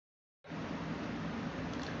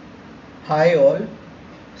Hi all,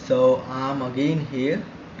 so I'm again here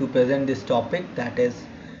to present this topic, that is,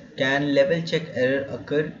 can level check error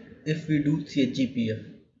occur if we do CHGPF?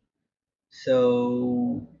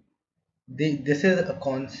 So this is a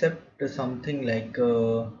concept to something like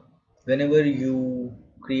whenever you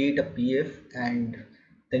create a PF and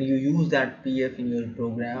then you use that PF in your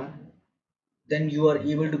program, then you are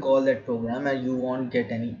able to call that program and you won't get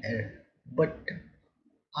any error. But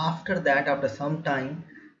after that, after some time,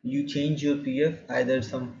 you change your PF, either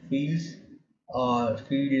some fields or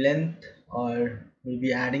field length, or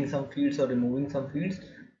maybe adding some fields or removing some fields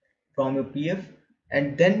from your PF,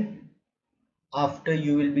 and then after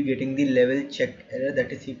you will be getting the level check error,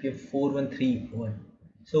 that is CPF4131.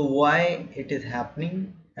 So why it is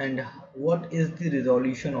happening and what is the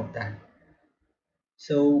resolution of that?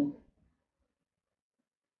 So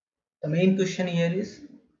the main question here is,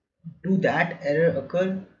 do that error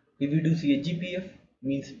occur if we do CHGPF?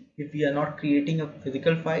 Means if we are not creating a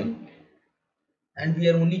physical file and we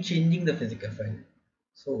are only changing the physical file.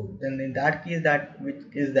 So then in that case, that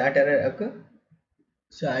error occur?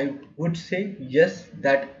 So I would say yes,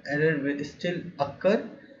 that error will still occur,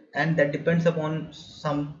 and that depends upon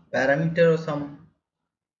some parameter or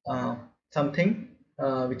uh, something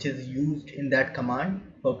which is used in that command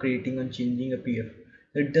for creating and changing a PF.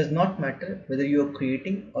 It does not matter whether you are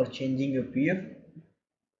creating or changing your PF.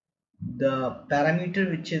 The parameter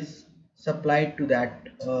which is supplied to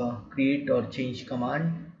that create or change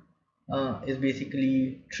command is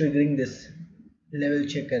basically triggering this level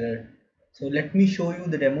check error. So let me show you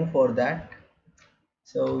the demo for that.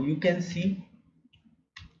 So you can see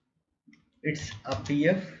it's a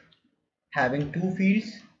PF having two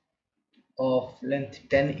fields of length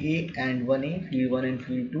 10A and 1A, field 1 and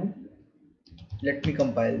field 2. Let me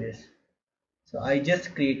compile this. So I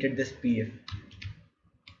just created this PF,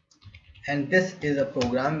 and this is a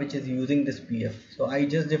program which is using this PF. So I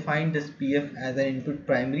just defined this PF as an input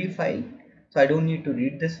primary file, so I don't need to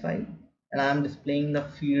read this file, and I am displaying the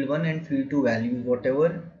field 1 and field 2 values,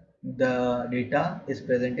 whatever the data is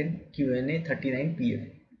present in QNA39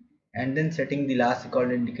 PF, and then setting the last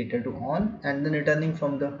record indicator to on and then returning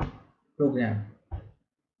from the program.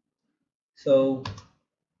 So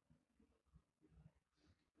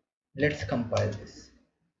let's compile this.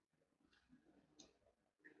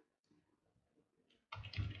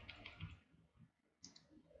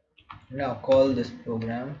 Now call this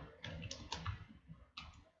program,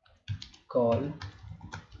 call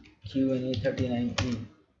QNA39E.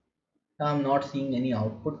 Now I'm not seeing any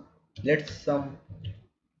output. Let's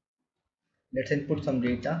input some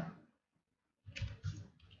data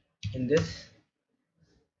in this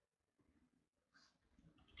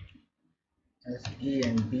as A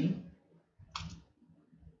and B.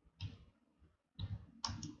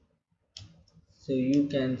 So you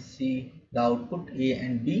can see the output A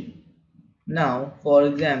and B. Now for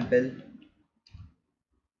example,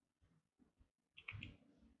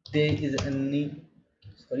 there is a need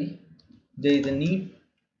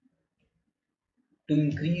to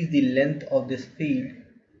increase the length of this field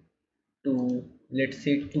to, let's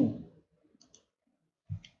say, 2.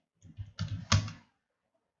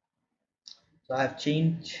 So I have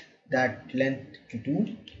changed that length to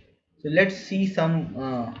 2. So let's see some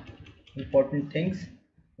important things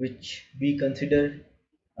which we consider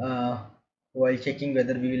uh, while checking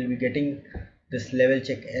whether we will be getting this level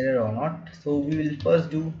check error or not. So we will first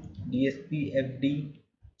do DSPFD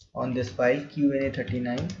on this file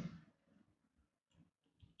QNA39,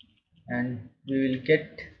 and we will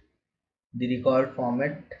get the record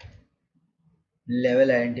format level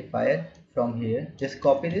identifier from here. Just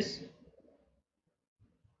copy this,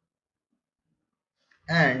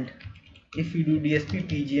 and if you do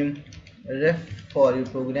DSP ref for your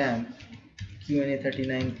program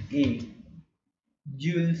QNA39A,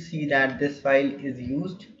 you will see that this file is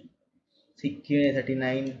used.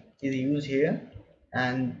 QNA39 is used here,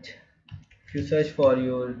 and if you search for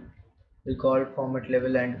your record format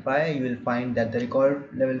level identifier, you will find that the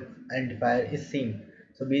record level identifier is same.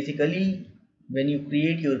 So basically, when you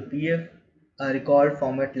create your PF, a record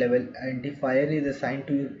format level identifier is assigned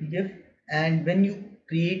to your PF, and when you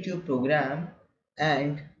create your program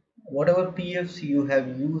and whatever PFs you have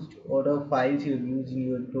used, whatever files you have used in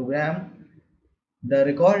your program, the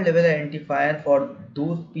record level identifier for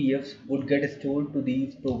those PFs would get stored to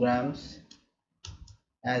these programs.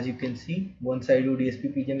 As you can see, once I do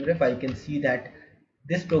DSP I can see that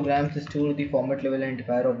this program store the format level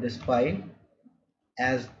identifier of this file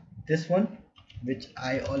as this one, which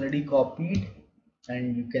I already copied,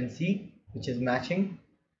 and you can see which is matching.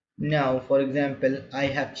 Now for example, I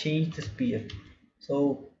have changed this PF.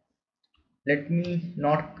 So Let me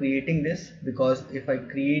not creating this, because if I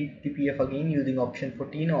create the PF again using option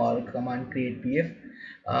 14 or command create PF,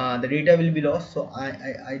 the data will be lost. So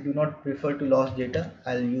I do not prefer to lose data.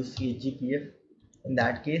 I'll use CHGPF in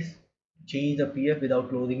that case, change the PF without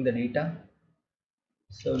closing the data.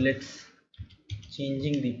 So let's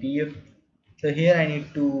changing the PF. So here I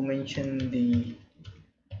need to mention the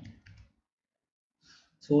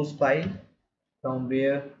source file from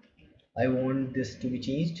where I want this to be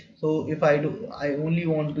changed. So if I only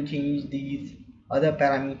want to change these other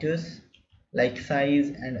parameters like size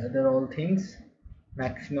and other all things,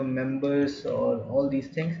 maximum members or all these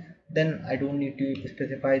things, then I don't need to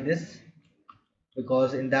specify this,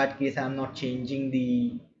 because in that case I'm not changing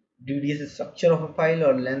the DDS structure of a file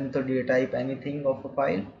or length or data type anything of a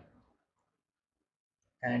file.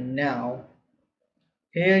 And now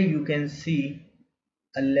here you can see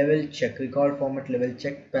a level check, record format level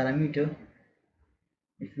check parameter.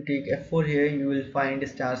 If you take F4 here, you will find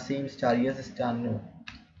star same, star yes, star no.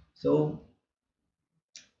 So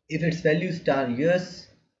if its value star yes,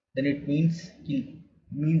 then it means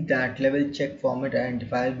that level check format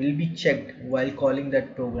identifier will be checked while calling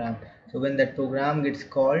that program. So when that program gets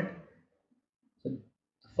called, so the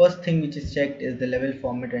first thing which is checked is the level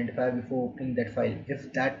format identifier before opening that file.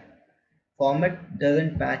 If that format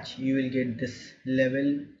doesn't match, you will get this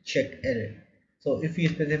level check error. So if you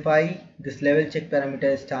specify this level check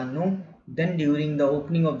parameter is star no, then during the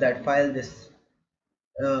opening of that file, this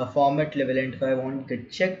format level identifier won't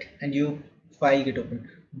get checked and your file get opened.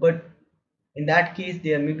 But in that case,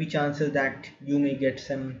 there may be chances that you may get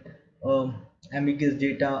some ambiguous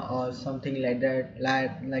data or something like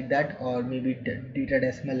that, or maybe data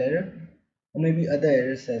decimal error, or maybe other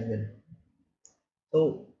errors as well.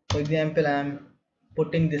 So for example, I am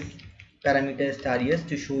putting this parameter star yes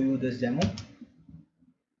to show you this demo.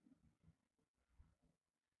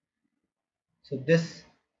 So this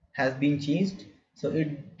has been changed. So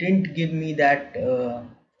it didn't give me that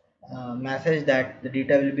message that the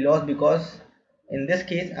data will be lost, because in this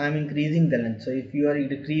case I am increasing the length. So if you are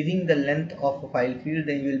decreasing the length of a file field,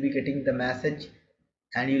 then you will be getting the message,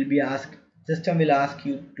 and you will be asked, system will ask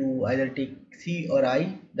you to either take C or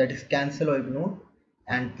I, that is cancel or ignore,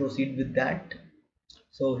 and proceed with that.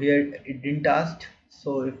 So here it didn't ask.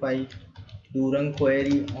 So if I do run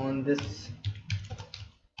query on this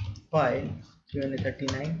file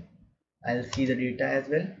 339, I'll see the data as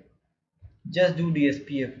well. Just do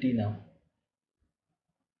DSPFD now.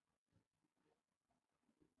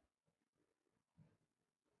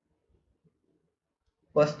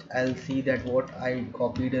 First I'll see that what I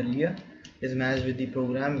copied earlier is matched with the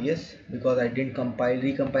program. Yes, because I didn't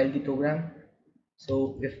recompile the program.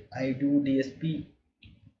 So if I do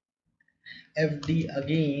DSPFD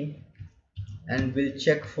again and will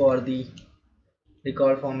check for the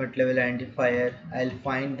record format level identifier, I'll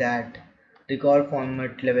find that record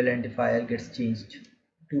format level identifier gets changed.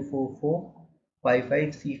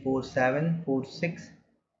 24455C4746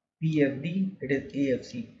 PFD, it is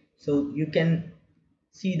AFC. So you can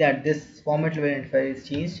see that this format level identifier is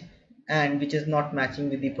changed, and which is not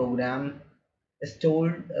matching with the program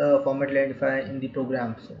stored format level identifier in the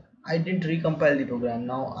program. So I didn't recompile the program.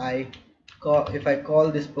 Now if I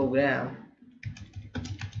call this program,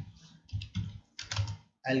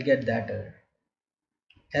 I'll get that error.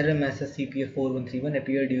 Error message CPF4131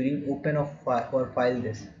 appeared during open of file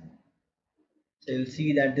this. So you'll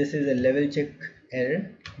see that this is a level check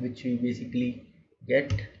error which we basically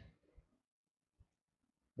get.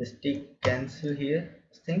 Just take cancel here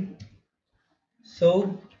thing.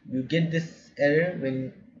 So you get this error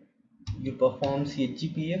when you perform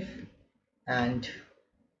CHGPF and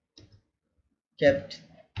kept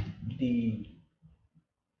the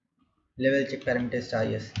level check parameter star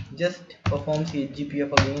yes. Just perform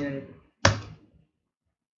CHGPF again and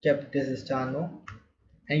kept this star no,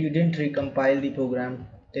 and you didn't recompile the program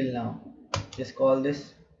till now. Just call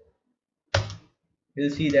this, you'll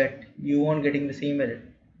see that you won't getting the same error,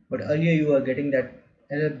 but earlier you were getting that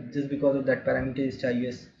error just because of that parameter is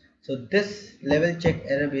yes. So this level check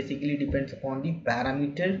error basically depends upon the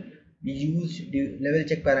parameter used, the level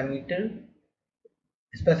check parameter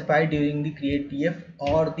specified during the create PF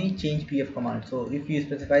or the change PF command. So if you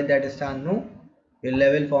specify that star no, your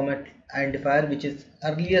level format identifier which is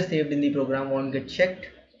earlier saved in the program won't get checked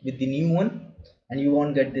with the new one, and you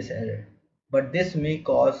won't get this error. But this may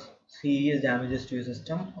cause serious damages to your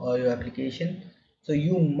system or your application. So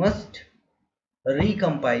you must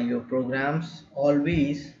recompile your programs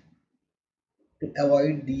always to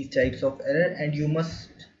avoid these types of error, and you must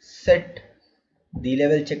set the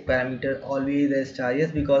level check parameter always as star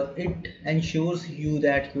yes, because it ensures you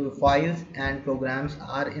that your files and programs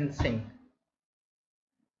are in sync.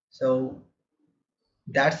 So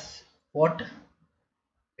that's what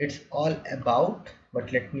it's all about.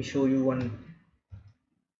 But let me show you one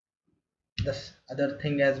this other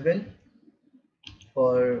thing as well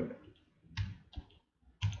for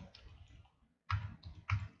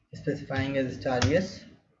specifying as star yes.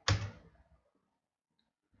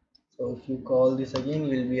 So if you call this again,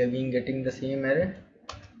 you will be again getting the same error.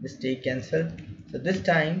 This take cancel. So this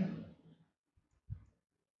time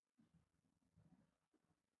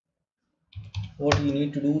what you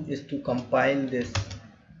need to do is to compile this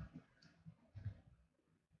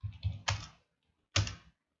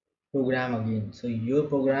program again. So your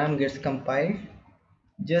program gets compiled.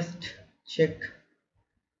 Just check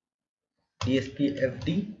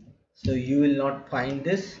DSPFD. So you will not find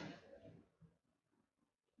this.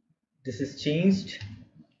 This is changed.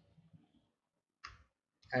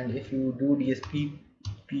 And if you do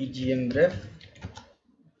DSPPGMREF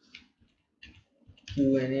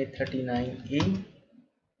QNA39A,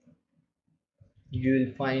 you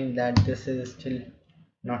will find that this is still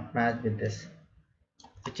not matched with this,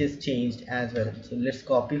 which is changed as well. So let's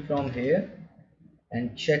copy from here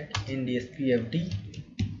and check in DSPFD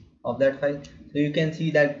of that file. So you can see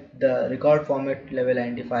that the record format level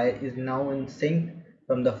identifier is now in sync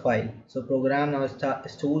from the file. So program now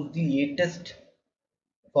stores the latest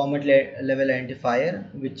format level identifier,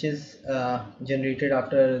 which is generated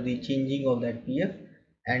after the changing of that PF,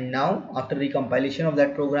 and now after the compilation of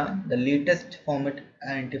that program the latest format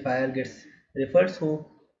identifier gets referred. So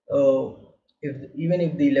if even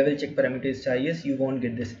if the level check parameter is yes, you won't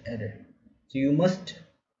get this error. So you must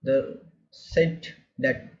the set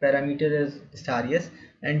that parameter as star yes,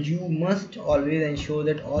 and you must always ensure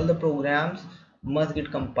that all the programs must get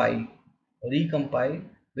compiled, recompiled,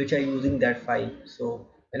 which are using that file. So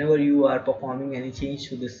whenever you are performing any change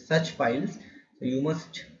to this such files, so you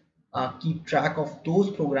must keep track of those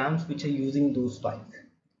programs which are using those files,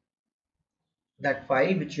 that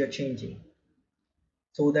file which you are changing,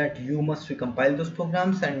 so that you must recompile those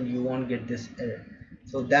programs and you won't get this error.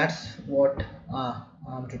 So that's what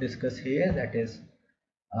to discuss here, that is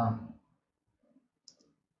um,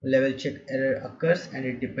 level check error occurs and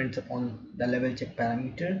it depends upon the level check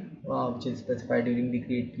parameter which is specified during the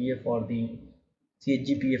create pf or the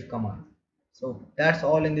CHGPF command. So that's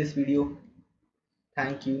all in this video.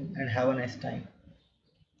 Thank you and have a nice time.